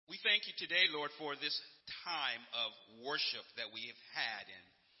thank you today, Lord, for this time of worship that we have had and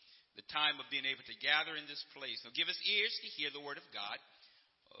the time of being able to gather in this place. Now, give us ears to hear the word of God.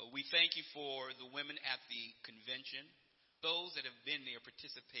 We thank you for the women at the convention, those that have been there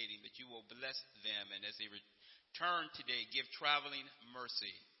participating, that you will bless them. And as they return today, give traveling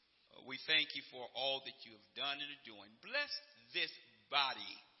mercy. We thank you for all that you have done and are doing. Bless this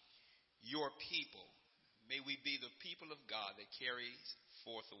body, your people. May we be the people of God that carries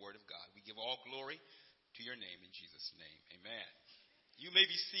forth the word of God. We give all glory to your name in Jesus' name. Amen. You may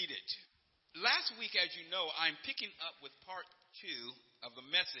be seated. Last week, as you know, I'm picking up with part 2 of the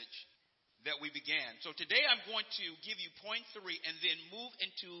message that we began. So today I'm going to give you point 3 and then move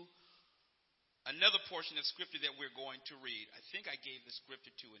into another portion of scripture that we're going to read. I think I gave the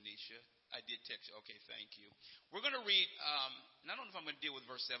scripture to Anisha. I did text you. Okay, thank you. We're going to read, and I don't know if I'm going to deal with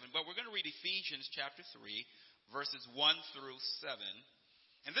verse 7, but we're going to read Ephesians chapter 3, verses 1 through 7.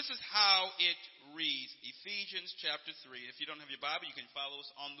 And this is how it reads, Ephesians chapter 3. If you don't have your Bible, you can follow us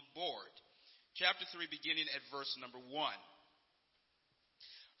on the board. Chapter 3, beginning at verse number 1.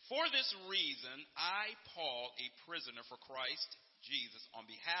 For this reason, I, Paul, a prisoner for Christ Jesus, on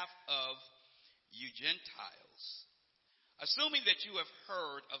behalf of you Gentiles, assuming that you have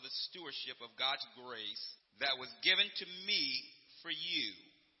heard of the stewardship of God's grace that was given to me for you,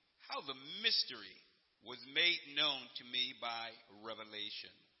 how the mystery was made known to me by revelation,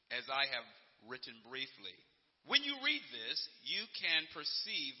 as I have written briefly. When you read this, you can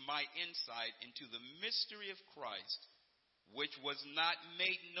perceive my insight into the mystery of Christ, which was not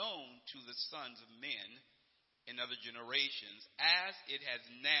made known to the sons of men in other generations, as it has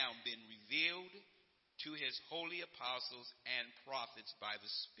now been revealed to his holy apostles and prophets by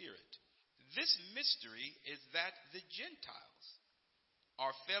the Spirit. This mystery is that the Gentiles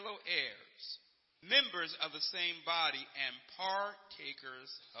are fellow heirs, members of the same body, and partakers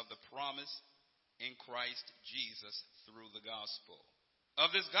of the promise in Christ Jesus through the gospel.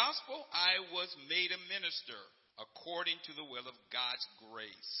 Of this gospel I was made a minister according to the will of God's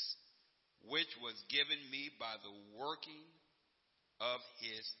grace, which was given me by the working of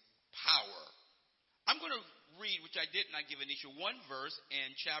his power. I'm going to read, which I did not give Anisha, one verse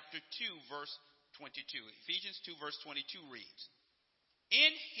in chapter 2, verse 22. Ephesians 2, verse 22 reads,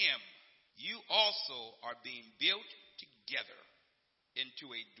 in him you also are being built together into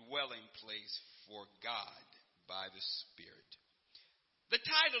a dwelling place for God by the Spirit. The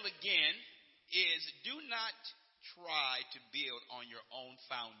title again is Do Not Try to Build on Your Own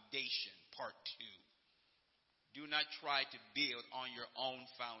Foundation, part 2. Do not try to build on your own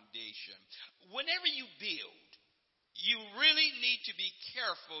foundation. Whenever you build, you really need to be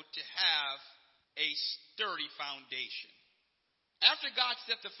careful to have a sturdy foundation. After God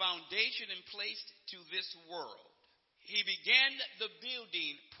set the foundation in place to this world, he began the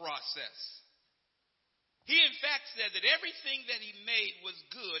building process. He in fact said that everything that he made was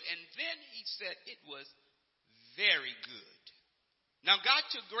good, and then he said it was very good. Now God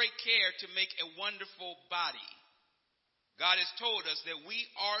took great care to make a wonderful body. God has told us that we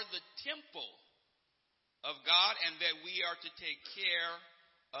are the temple of God and that we are to take care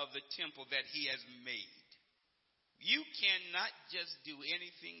of the temple that he has made. You cannot just do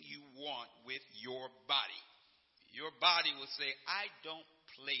anything you want with your body. Your body will say, I don't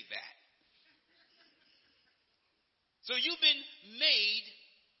play that. So you've been made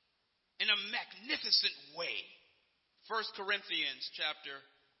in a magnificent way. 1 Corinthians chapter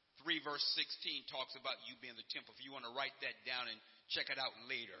 3 verse 16 talks about you being the temple. If you want to write that down and check it out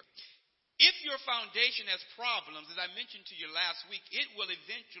later. If your foundation has problems, as I mentioned to you last week, it will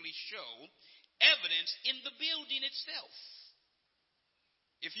eventually show evidence in the building itself.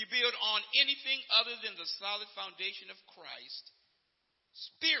 If you build on anything other than the solid foundation of Christ,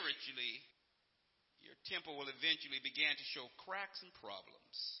 spiritually, your temple will eventually begin to show cracks and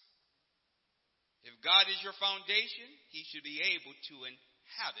problems. If God is your foundation, he should be able to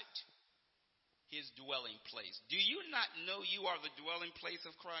inhabit his dwelling place. Do you not know you are the dwelling place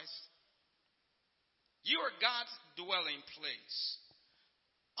of Christ? You are God's dwelling place.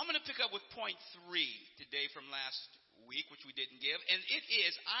 I'm going to pick up with point 3 today from last week, which we didn't give, and it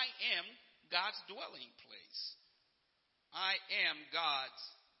is, I am God's dwelling place. I am God's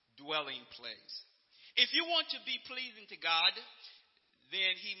dwelling place. If you want to be pleasing to God,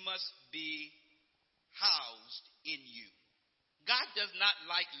 then he must be housed in you. God does not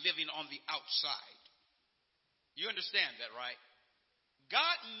like living on the outside. You understand that, right?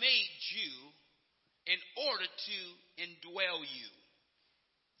 God made you in order to indwell you.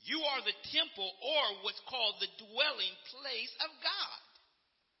 You are the temple, or what's called the dwelling place of God.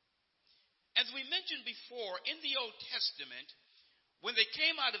 As we mentioned before, in the Old Testament, when they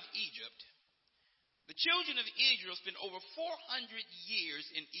came out of Egypt, the children of Israel spent over 400 years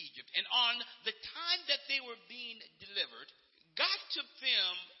in Egypt. And on the time that they were being delivered, God took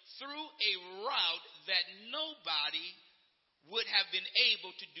them through a route that nobody would have been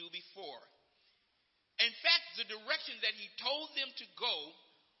able to do before. In fact, the direction that he told them to go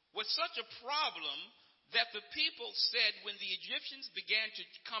was such a problem that the people said when the Egyptians began to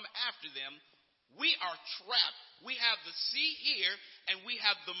come after them, we are trapped. We have the sea here and we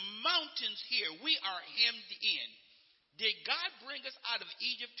have the mountains here. We are hemmed in. Did God bring us out of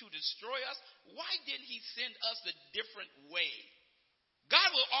Egypt to destroy us? Why didn't he send us a different way? God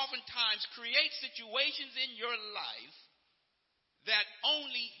will oftentimes create situations in your life that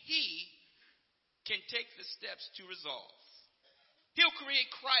only he can take the steps to resolve. He'll create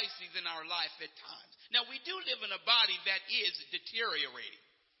crises in our life at times. Now, we do live in a body that is deteriorating.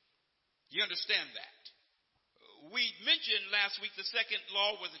 You understand that? We mentioned last week the second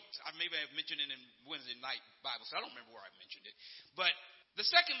law was, maybe I mentioned it in Wednesday night Bible, so I don't remember where I mentioned it. But the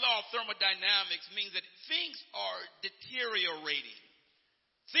second law of thermodynamics means that things are deteriorating.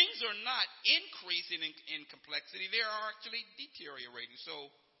 Things are not increasing in complexity. They are actually deteriorating.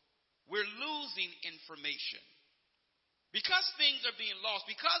 So we're losing information. Because things are being lost,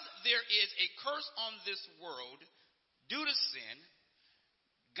 because there is a curse on this world due to sin,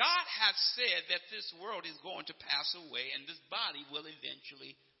 God has said that this world is going to pass away and this body will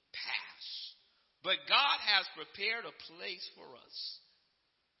eventually pass. But God has prepared a place for us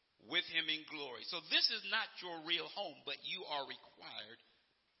with him in glory. So this is not your real home, but you are required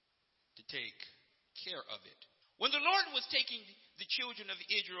to take care of it. When the Lord was taking the children of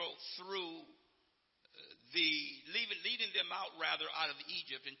Israel through leading them out of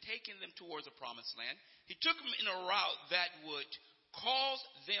Egypt and taking them towards the promised land, he took them in a route that would cause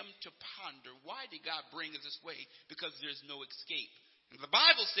them to ponder, why did God bring us this way? Because there's no escape. And the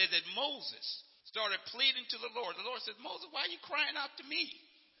Bible said that Moses started pleading to the Lord. The Lord said, Moses, why are you crying out to me?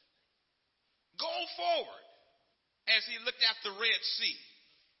 Go forward. As he looked at the Red Sea,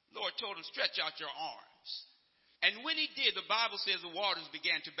 the Lord told him, stretch out your arms. And when he did, the Bible says the waters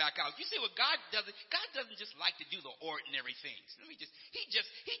began to back out. You see what God does? God doesn't just like to do the ordinary things.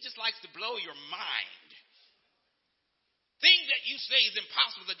 He just likes to blow your mind. Things that you say is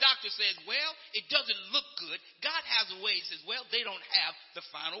impossible. The doctor says, well, it doesn't look good. God has a way. He says, well, they don't have the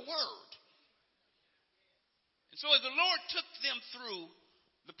final word. And so as the Lord took them through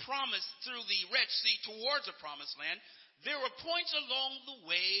the Red Sea towards the promised land, there were points along the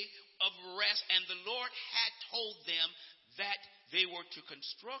way of rest, and the Lord had told them that they were to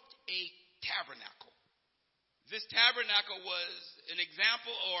construct a tabernacle. This tabernacle was an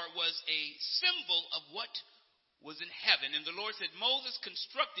example or was a symbol of what was in heaven. And the Lord said, Moses,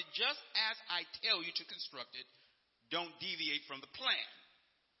 construct it just as I tell you to construct it. Don't deviate from the plan.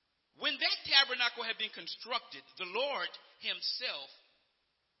 When that tabernacle had been constructed, the Lord himself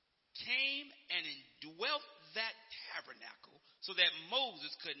came and indwelt that tabernacle so that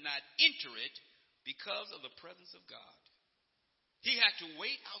Moses could not enter it because of the presence of God. He had to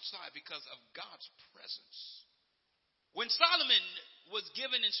wait outside because of God's presence. When Solomon was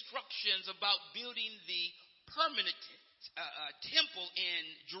given instructions about building the permanent temple in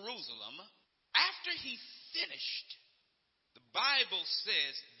Jerusalem, after he finished, the Bible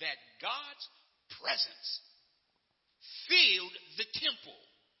says that God's presence filled the temple.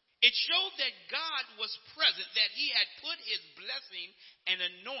 It showed that God was present, that he had put his blessing and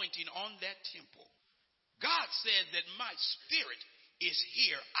anointing on that temple. God said that my spirit is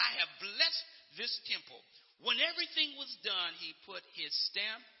here. I have blessed this temple. When everything was done, he put his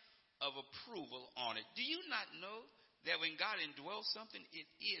stamp of approval on it. Do you not know that when God indwells something, it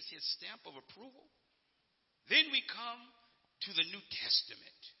is his stamp of approval? Then we come to the New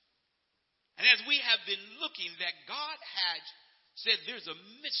Testament. And as we have been looking, that God had said, there's a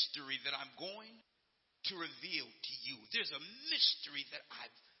mystery that I'm going to reveal to you. There's a mystery that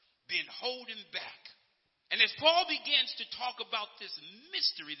I've been holding back. And as Paul begins to talk about this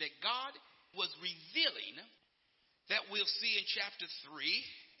mystery that God was revealing, that we'll see in chapter 3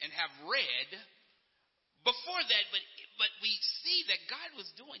 and have read before that, but we see that God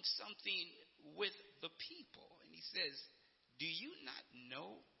was doing something with the people. And he says, do you not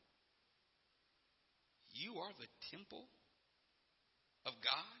know you are the temple of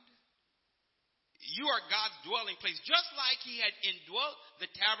God? You are God's dwelling place. Just like he had indwelt the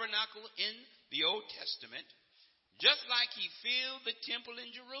tabernacle in the Old Testament, just like he filled the temple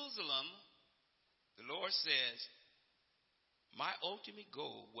in Jerusalem, the Lord says, my ultimate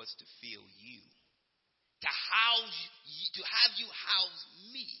goal was to fill you, to have you house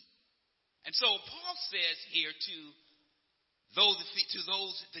me. And so Paul says here to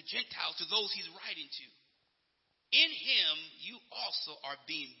the Gentiles, to those he's writing to. In him, you also are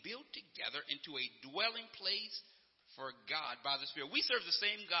being built together into a dwelling place for God by the Spirit. We serve the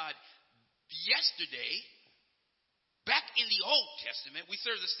same God yesterday. Back in the Old Testament, we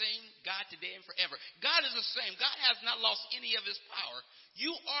serve the same God today and forever. God is the same. God has not lost any of his power.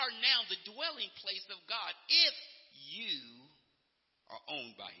 You are now the dwelling place of God if you are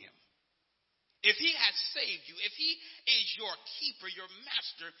owned by him. If he has saved you, if he is your keeper, your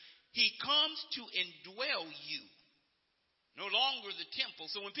master, he comes to indwell you. No longer the temple.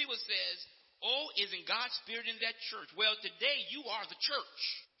 So when people says, oh, isn't God's Spirit in that church? Well, today you are the church.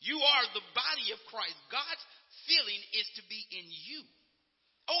 You are the body of Christ. God's feeling is to be in you.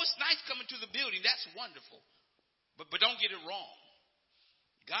 Oh, it's nice coming to the building. That's wonderful. But don't get it wrong.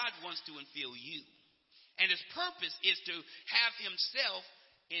 God wants to infill you. And his purpose is to have himself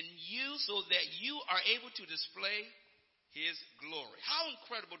in you so that you are able to display his glory. How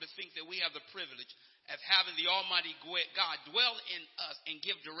incredible to think that we have the privilege of having the Almighty God dwell in us and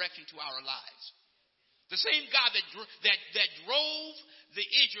give direction to our lives. The same God that drove the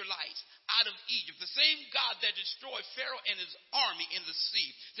Israelites out of Egypt, the same God that destroyed Pharaoh and his army in the sea,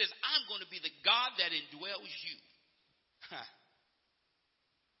 says, I'm going to be the God that indwells you.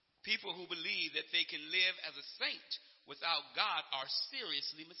 People who believe that they can live as a saint without God are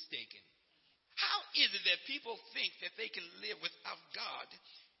seriously mistaken. How is it that people think that they can live without God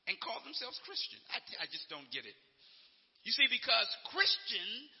and call themselves Christian? I just don't get it. You see, because Christian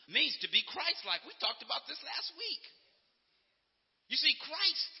means to be Christ-like. We talked about this last week. You see,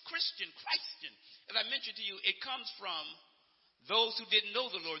 Christian, as I mentioned to you, it comes from those who didn't know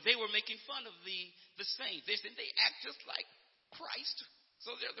the Lord. They were making fun of the saints. They said they act just like Christ,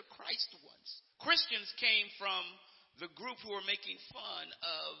 so they're the Christ ones. Christians came from the group who were making fun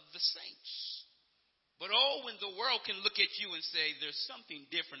of the saints. But when the world can look at you and say there's something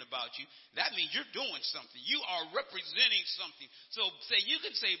different about you, that means you're doing something. You are representing something. So you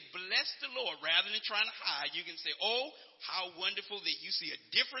can say, bless the Lord, rather than trying to hide. You can say, oh, how wonderful that you see a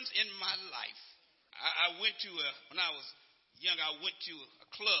difference in my life. I went to when I was young, I went to a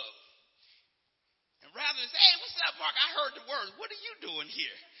club. And rather than say, hey, what's up, Mark? I heard the words. What are you doing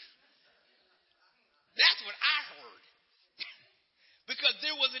here? That's what I heard. Because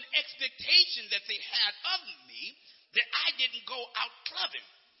there was an expectation that they had of me that I didn't go out clubbing.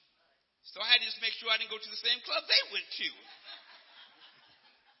 So I had to just make sure I didn't go to the same club they went to.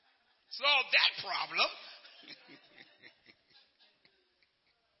 Solve that problem.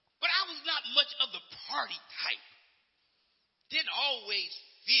 But I was not much of the party type. Didn't always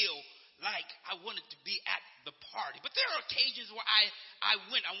feel like I wanted to be at the party. But there are occasions where I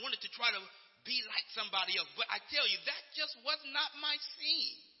went. I wanted to try to be like somebody else. But I tell you, that just was not my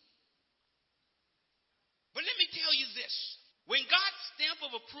scene. But let me tell you this. When God's stamp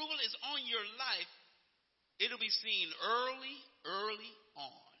of approval is on your life, it'll be seen early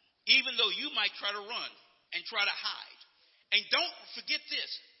on. Even though you might try to run and try to hide. And don't forget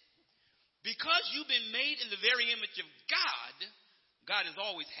this. Because you've been made in the very image of God, God has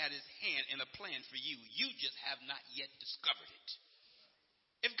always had his hand in a plan for you. You just have not yet discovered it.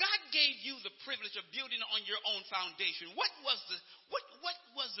 If God gave you the privilege of building on your own foundation, what was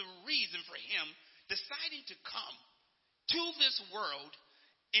the reason for him deciding to come to this world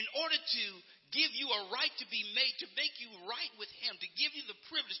in order to give you a right to be made, to make you right with him, to give you the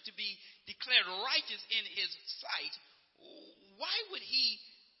privilege to be declared righteous in his sight? Why would he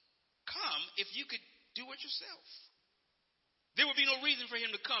come if you could do it yourself? There would be no reason for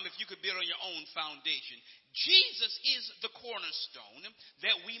him to come if you could build on your own foundation. Jesus is the cornerstone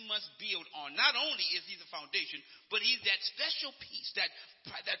that we must build on. Not only is he the foundation, but he's that special piece, that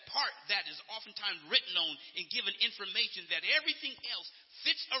part that is oftentimes written on and given information that everything else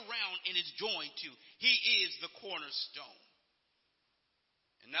fits around and is joined to. He is the cornerstone.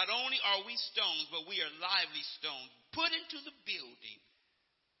 And not only are we stones, but we are lively stones put into the building,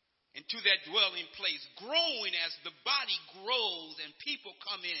 into that dwelling place, growing as the body grows and people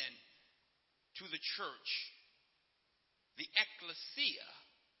come in to the church. The ecclesia,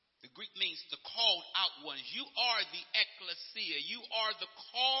 the Greek means the called out ones. You are the ecclesia. You are the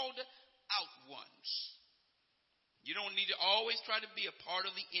called out ones. You don't need to always try to be a part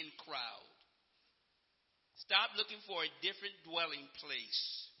of the in crowd. Stop looking for a different dwelling place.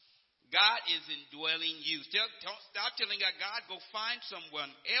 God is indwelling you. Stop telling God, go find someone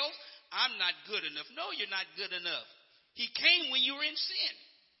else. I'm not good enough. No, you're not good enough. He came when you were in sin.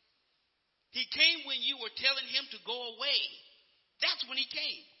 He came when you were telling him to go away. That's when he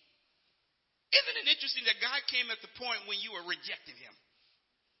came. Isn't it interesting that God came at the point when you were rejecting him?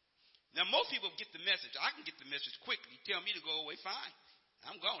 Now, most people get the message. I can get the message quickly. Tell me to go away, fine.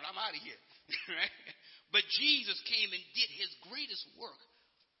 I'm gone. I'm out of here. Right? But Jesus came and did his greatest work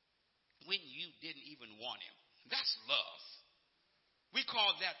when you didn't even want him. That's love. We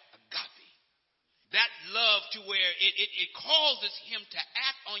call that agape. That love to where it causes him to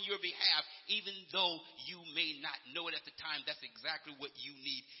act on your behalf, even though you may not know it at the time. That's exactly what you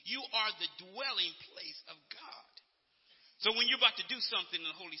need. You are the dwelling place of God. So when you're about to do something,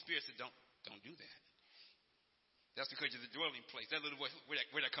 the Holy Spirit said, don't do that. That's because you're the dwelling place. That little voice,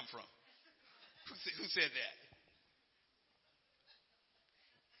 where'd that come from? Who said that?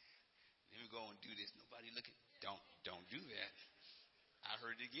 Let me go and do this. Nobody looking. Don't do that. I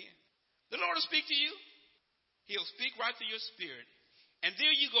heard it again. The Lord will speak to you. He'll speak right through your spirit. And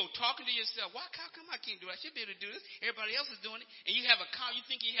there you go, talking to yourself. How come I can't do it? I should be able to do this. Everybody else is doing it. And you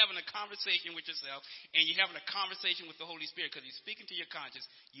think you're having a conversation with yourself, and you're having a conversation with the Holy Spirit because he's speaking to your conscience.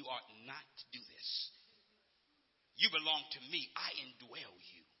 You ought not to do this. You belong to me. I indwell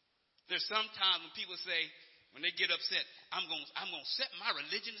you. There's sometimes when people say, when they get upset, I'm going to set my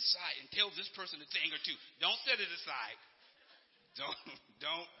religion aside and tell this person a thing or two. Don't set it aside. Don't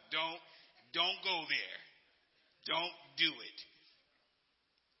go there. Don't do it.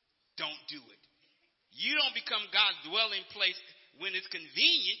 Don't do it. You don't become God's dwelling place when it's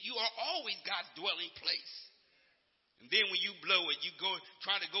convenient. You are always God's dwelling place. And then when you blow it, you go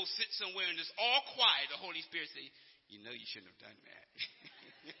try to go sit somewhere and it's all quiet. The Holy Spirit says, you know you shouldn't have done that.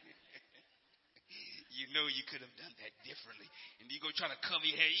 You know you could have done that differently. And you go try to cover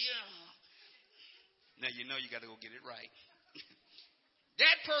your head. Yeah. Now you know you got to go get it right.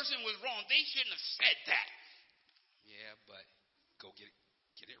 That person was wrong. They shouldn't have said that. Yeah, but go get it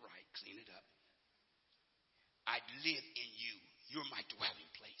right. Clean it up. I live in you. You're my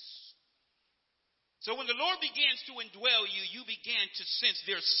dwelling place. So when the Lord begins to indwell you, you begin to sense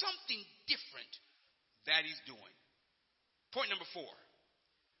there's something different that he's doing. Point number 4.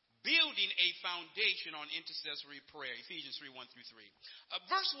 Building a foundation on intercessory prayer. Ephesians 3:1-3.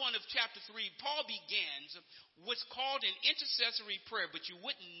 Verse 1 of chapter 3, Paul begins what's called an intercessory prayer, but you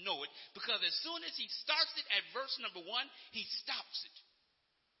wouldn't know it because as soon as he starts it at verse number 1, he stops it.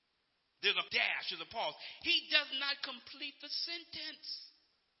 There's a dash, there's a pause. He does not complete the sentence.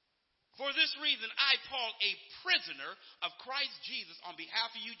 For this reason, I, Paul, a prisoner of Christ Jesus on behalf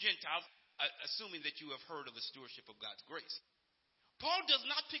of you Gentiles, assuming that you have heard of the stewardship of God's grace. Paul does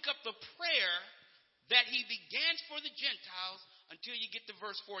not pick up the prayer that he began for the Gentiles until you get to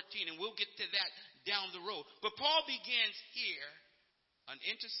verse 14, and we'll get to that down the road. But Paul begins here an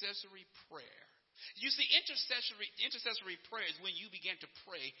intercessory prayer. You see, intercessory prayer is when you begin to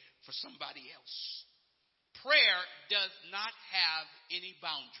pray for somebody else. Prayer does not have any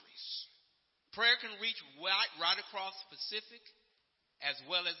boundaries. Prayer can reach right across the Pacific as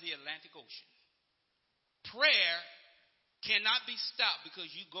well as the Atlantic Ocean. Prayer cannot be stopped because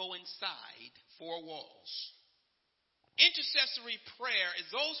you go inside 4 walls. Intercessory prayer is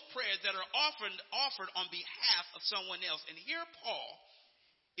those prayers that are offered on behalf of someone else. And here Paul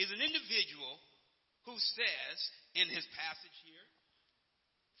is an individual who says in his passage here,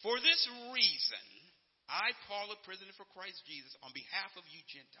 for this reason, I, Paul, a prisoner for Christ Jesus, on behalf of you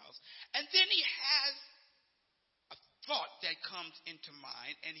Gentiles. And then he has a thought that comes into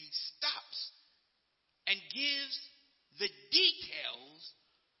mind, and he stops and gives the details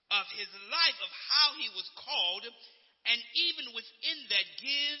of his life, of how he was called, and even within that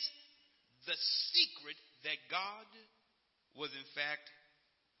gives the secret that God was in fact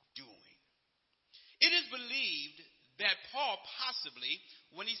doing. It is believed that Paul possibly,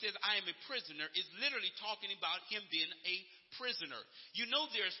 when he says, I am a prisoner, is literally talking about him being a prisoner. You know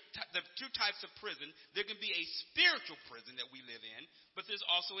there's the 2 types of prison. There can be a spiritual prison that we live in, but there's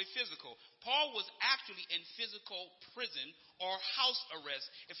also a physical. Paul was actually in physical prison or house arrest.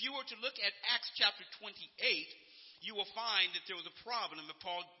 If you were to look at Acts chapter 28, you will find that there was a problem with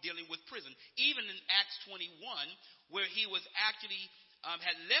Paul dealing with prison. Even in Acts 21, where he was actually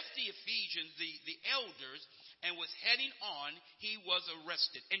had left the Ephesians, the elders, and was heading on, he was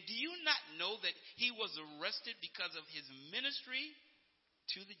arrested. And do you not know that he was arrested because of his ministry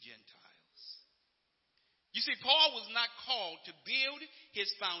to the Gentiles? You see, Paul was not called to build his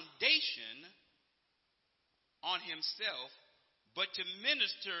foundation on himself, but to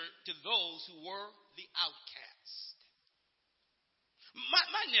minister to those who were the outcast.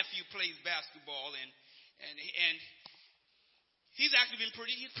 My nephew plays basketball, and he's actually been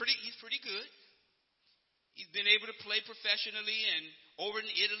he's pretty good. He's been able to play professionally and over in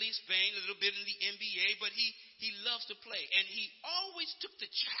Italy, Spain, a little bit in the NBA, but he loves to play. And he always took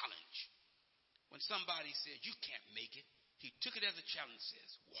the challenge when somebody said, you can't make it. he took it as a challenge and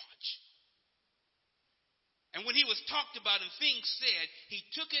says, watch. And when he was talked about and things said, he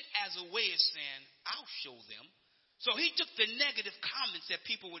took it as a way of saying, I'll show them. So he took the negative comments that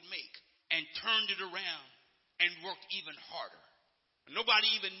people would make and turned it around and worked even harder. Nobody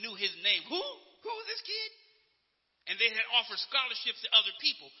even knew his name. Who? Who was this kid? And they had offered scholarships to other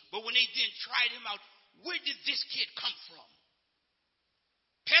people. But when they then tried him out, where did this kid come from?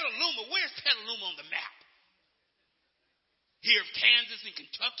 Petaluma, where's Petaluma on the map? Here of Kansas and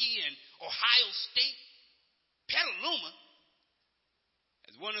Kentucky and Ohio State. Petaluma,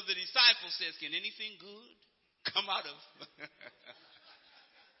 as one of the disciples says, can anything good come out of?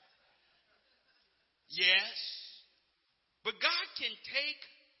 Yes. But God can take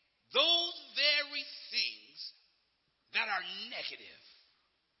those very things that are negative,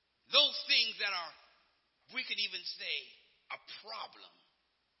 those things that are, we could even say, a problem,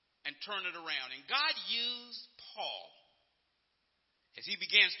 and turn it around. And God used Paul as he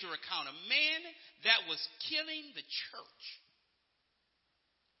begins to recount a man that was killing the church,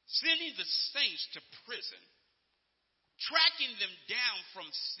 sending the saints to prison, tracking them down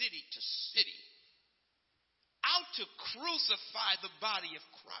from city to city, out to crucify the body of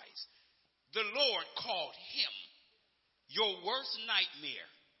Christ. The Lord called him your worst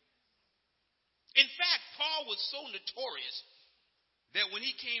nightmare. In fact, Paul was so notorious that when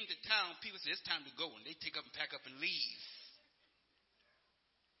he came to town, people said, it's time to go. And they take up and pack up and leave.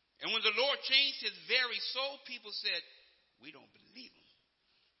 And when the Lord changed his very soul, people said, we don't believe him.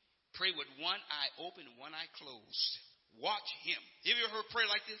 Pray with one eye open and one eye closed. Watch him. Have you ever heard prayer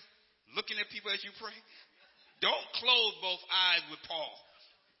like this? Looking at people as you pray? Don't close both eyes with Paul.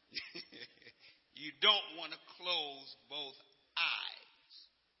 You don't want to close both eyes.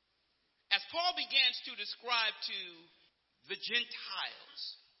 As Paul begins to describe to the Gentiles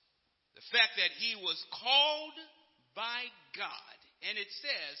the fact that he was called by God, and it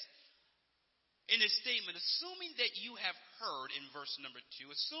says in his statement, assuming that you have heard, in verse number 2,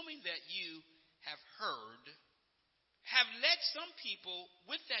 assuming that you have heard, have led some people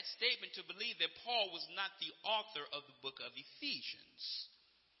with that statement to believe that Paul was not the author of the book of Ephesians.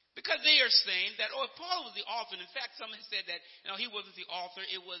 Because they are saying that, oh, if Paul was the author, and in fact, some have said that, he wasn't the author,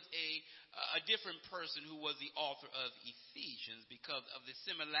 it was a different person who was the author of Ephesians because of the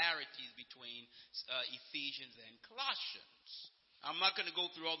similarities between Ephesians and Colossians. I'm not going to go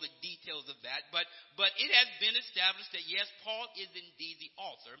through all the details of that, but it has been established that, yes, Paul is indeed the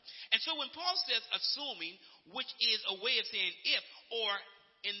author. And so when Paul says assuming, which is a way of saying if, or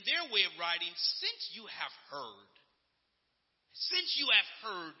in their way of writing, since you have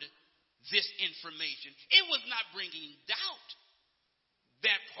heard this information, it was not bringing doubt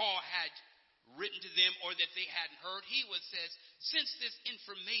that Paul had written to them or that they hadn't heard. He says, since this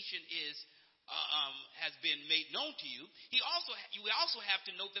information has been made known to you, you also have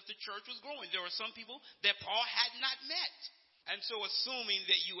to note that the church was growing. There were some people that Paul had not met. And so assuming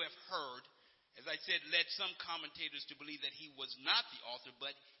that you have heard, as I said, led some commentators to believe that he was not the author,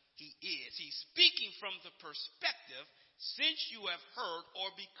 but he is. He's speaking from the perspective, since you have heard,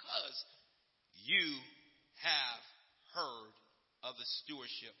 or because you have heard of the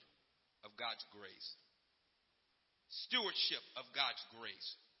stewardship of God's grace. Stewardship of God's grace.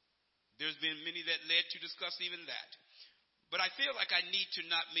 There's been many that led to discuss even that. But I feel like I need to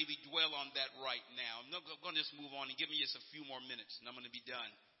not maybe dwell on that right now. I'm going to just move on and give me just a few more minutes, and I'm going to be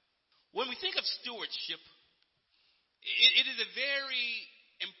done. When we think of stewardship, it is a very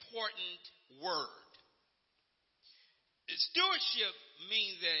important word. Stewardship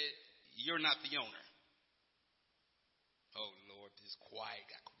means that you're not the owner. Oh, Lord, this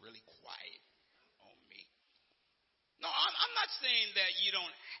got really quiet on me. No, I'm not saying that you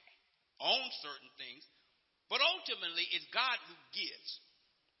don't own certain things, but ultimately it's God who gives.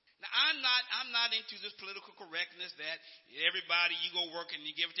 Now, I'm not into this political correctness that everybody, you go work and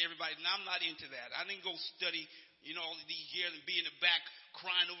you give it to everybody. Now, I'm not into that. I didn't go study, all of these years and be in the back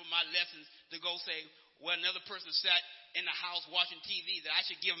crying over my lessons to go say, well, another person sat in the house watching TV that I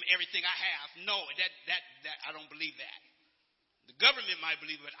should give them everything I have. No, that I don't believe that. The government might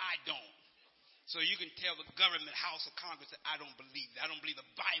believe it, but I don't. So you can tell the government, House of Congress, that I don't believe that. I don't believe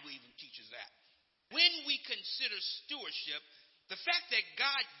the Bible even teaches that. When we consider stewardship, the fact that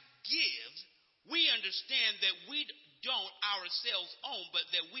God gives, we understand that we don't ourselves own, but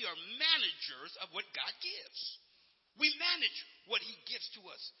that we are managers of what God gives. We manage what he gives to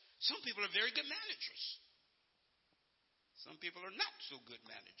us. Some people are very good managers. Some people are not so good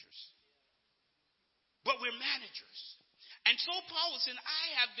managers. But we're managers. And so Paul was saying, I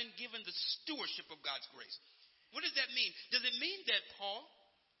have been given the stewardship of God's grace. What does that mean? Does it mean that Paul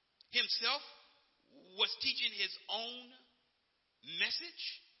himself was teaching his own message?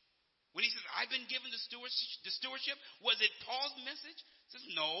 When he says, I've been given the stewardship, was it Paul's message? He says,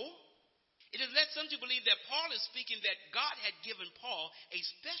 no. It has led some to believe that Paul is speaking that God had given Paul a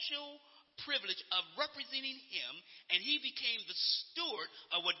special privilege of representing him, and he became the steward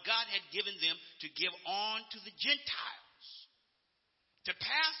of what God had given them to give on to the Gentiles. To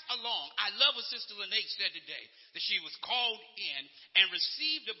pass along. I love what Sister Lene said today, that she was called in and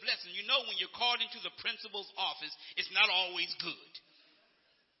received a blessing. You know, when you're called into the principal's office, it's not always good.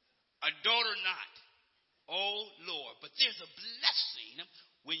 Adult or not. Oh, Lord. But there's a blessing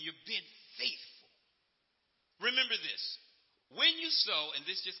when you've been faithful. Remember this. When you sow, and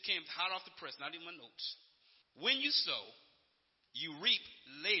this just came hot off the press, not in my notes. When you sow, you reap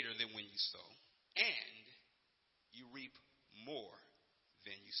later than when you sow. And you reap more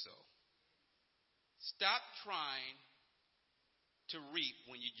than you sow. Stop trying to reap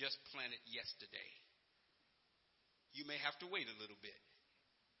when you just planted yesterday. You may have to wait a little bit.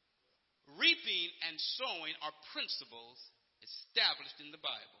 Reaping and sowing are principles established in the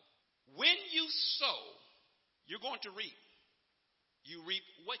Bible. When you sow, you're going to reap. You reap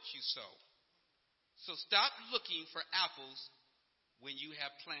what you sow. So stop looking for apples when you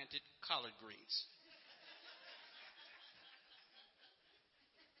have planted collard greens.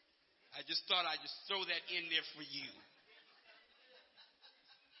 I just thought I'd just throw that in there for you.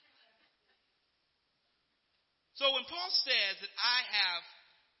 So when Paul says that I have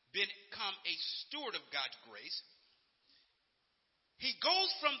become a steward of God's grace, he goes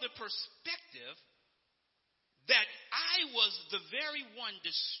from the perspective that I was the very one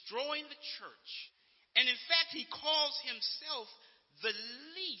destroying the church. And in fact, he calls himself the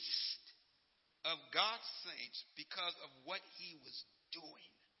least of God's saints because of what he was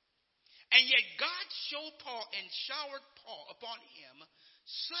doing. And yet God showed Paul and showered Paul upon him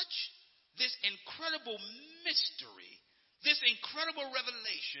such this incredible mystery, this incredible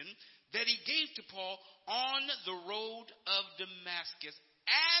revelation that he gave to Paul on the road of Damascus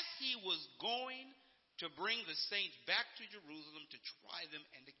as he was going to bring the saints back to Jerusalem to try them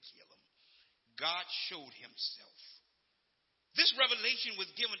and to kill them. God showed himself. This revelation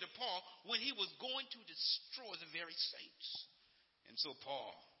was given to Paul when he was going to destroy the very saints. And so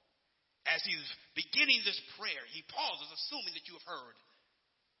Paul, as he's beginning this prayer, he pauses, assuming that you have heard.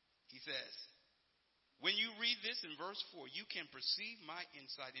 He says, when you read this in verse 4, you can perceive my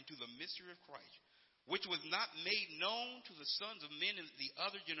insight into the mystery of Christ, which was not made known to the sons of men in the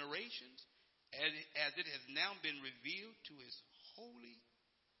other generations, as it has now been revealed to his holy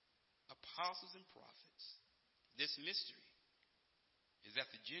apostles and prophets. This mystery is that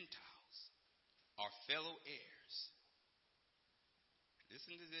the Gentiles are fellow heirs.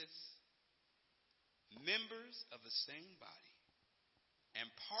 Listen to this. Members of the same body and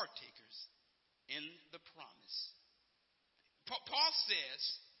partakers in the promise. Paul says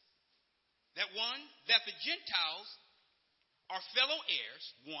that that the Gentiles are fellow heirs,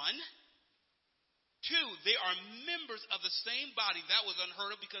 one. Two, they are members of the same body. That was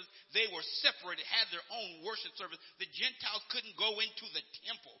unheard of because they were separated, had their own worship service. The Gentiles couldn't go into the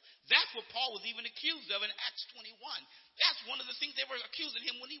temple. That's what Paul was even accused of in Acts 21. That's one of the things they were accusing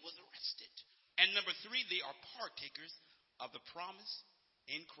him when he was arrested. And number three, they are partakers of the promise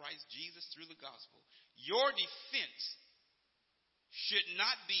in Christ Jesus through the gospel. Your defense should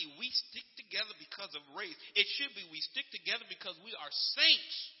not be we stick together because of race. It should be we stick together because we are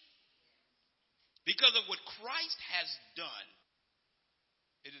saints. Because of what Christ has done.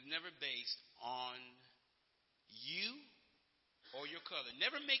 It is never based on you or your color.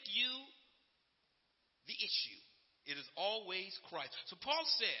 Never make you the issue. It is always Christ. So Paul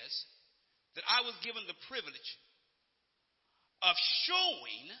says that I was given the privilege of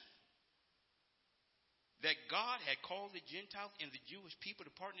showing that God had called the Gentiles and the Jewish people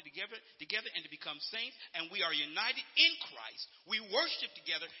to partner together and to become saints, and we are united in Christ. We worship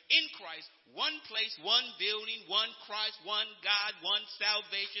together in Christ, one place, one building, one Christ, one God, one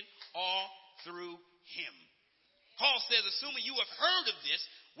salvation, all through him. Paul says, assuming you have heard of this,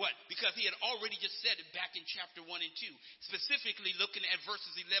 what? Because he had already just said it back in chapter 1 and 2, specifically looking at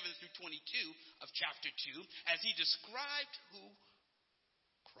verses 11 through 22 of chapter 2, as he described who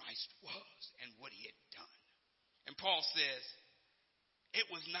Christ was and what he had done. And Paul says, it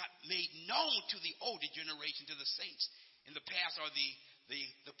was not made known to the older generation, to the saints in the past, or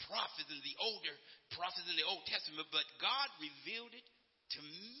the prophets and the older prophets in the Old Testament, but God revealed it to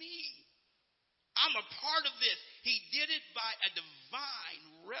me. I'm a part of this. He did it by a divine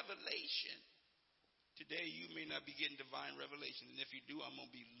revelation. Today, you may not be getting divine revelation, and if you do, I'm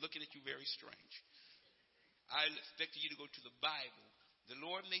going to be looking at you very strange. I expected you to go to the Bible, The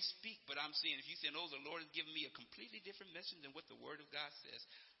Lord may speak, but I'm saying, if you say, no, the Lord has given me a completely different message than what the Word of God says,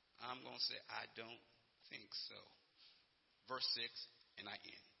 I'm going to say, I don't think so. Verse 6, and I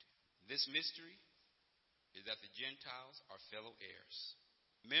end. This mystery is that the Gentiles are fellow heirs,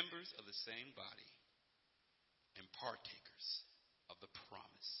 members of the same body, and partakers of the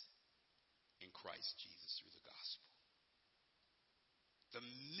promise in Christ Jesus through the gospel. The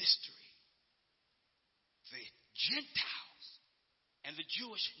mystery, the Gentiles and the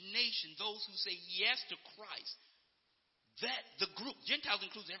Jewish nation, those who say yes to Christ, that the group, Gentiles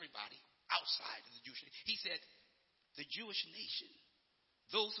includes everybody outside of the Jewish nation. He said, the Jewish nation,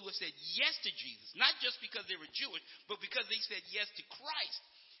 those who have said yes to Jesus, not just because they were Jewish, but because they said yes to Christ.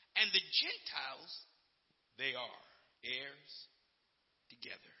 And the Gentiles, they are heirs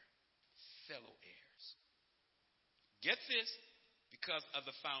together, fellow heirs. Get this, because of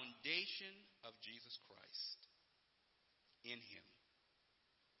the foundation of Jesus Christ. In him,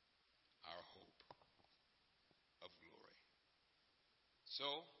 our hope of glory.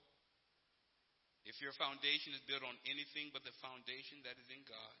 So, if your foundation is built on anything but the foundation that is in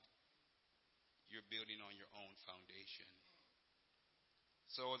God, you're building on your own foundation.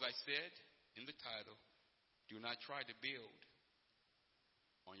 So, as I said in the title, do not try to build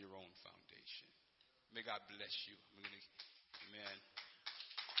on your own foundation. May God bless you. Amen.